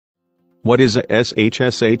What is a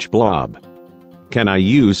SHSH blob? Can I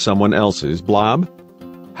use someone else's blob?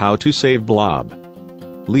 How to save blob?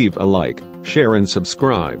 Leave a like, share and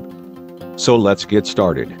subscribe. So let's get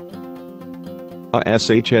started. A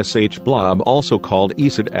SHSH blob, also called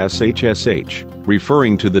ESID SHSH,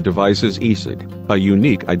 referring to the device's ESID, a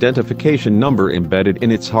unique identification number embedded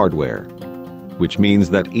in its hardware. Which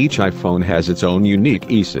means that each iPhone has its own unique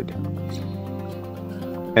ESID.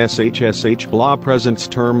 SHSH blob presents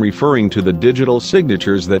term referring to the digital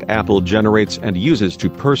signatures that Apple generates and uses to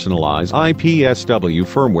personalize IPSW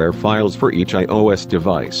firmware files for each iOS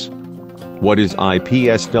device. What is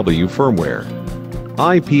IPSW firmware?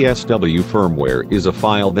 IPSW firmware is a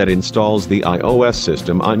file that installs the iOS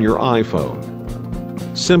system on your iPhone.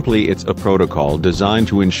 Simply, it's a protocol designed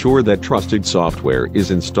to ensure that trusted software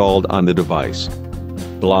is installed on the device.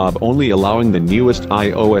 Blob only allowing the newest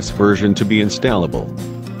iOS version to be installable.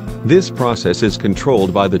 This process is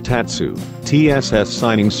controlled by the TSS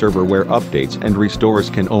signing server, where updates and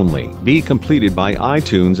restores can only be completed by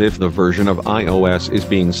iTunes if the version of iOS is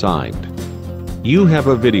being signed. You have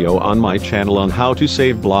a video on my channel on how to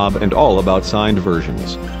save blob and all about signed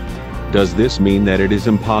versions. Does this mean that it is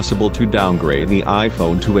impossible to downgrade the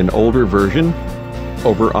iPhone to an older version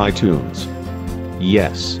over iTunes?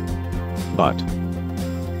 Yes. But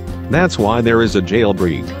that's why there is a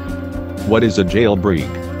jailbreak. What is a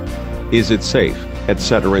jailbreak? Is it safe,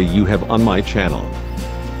 etc. you have on my channel.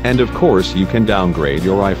 And of course you can downgrade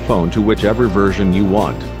your iPhone to whichever version you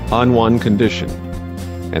want, on one condition.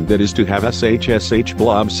 And that is to have SHSH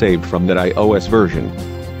blob saved from that iOS version.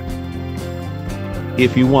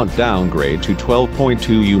 If you want downgrade to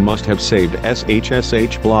 12.2, you must have saved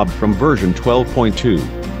SHSH blob from version 12.2.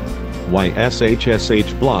 Why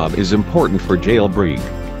SHSH blob is important for jailbreak?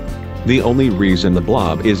 The only reason the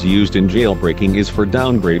blob is used in jailbreaking is for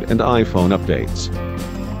downgrade and iPhone updates.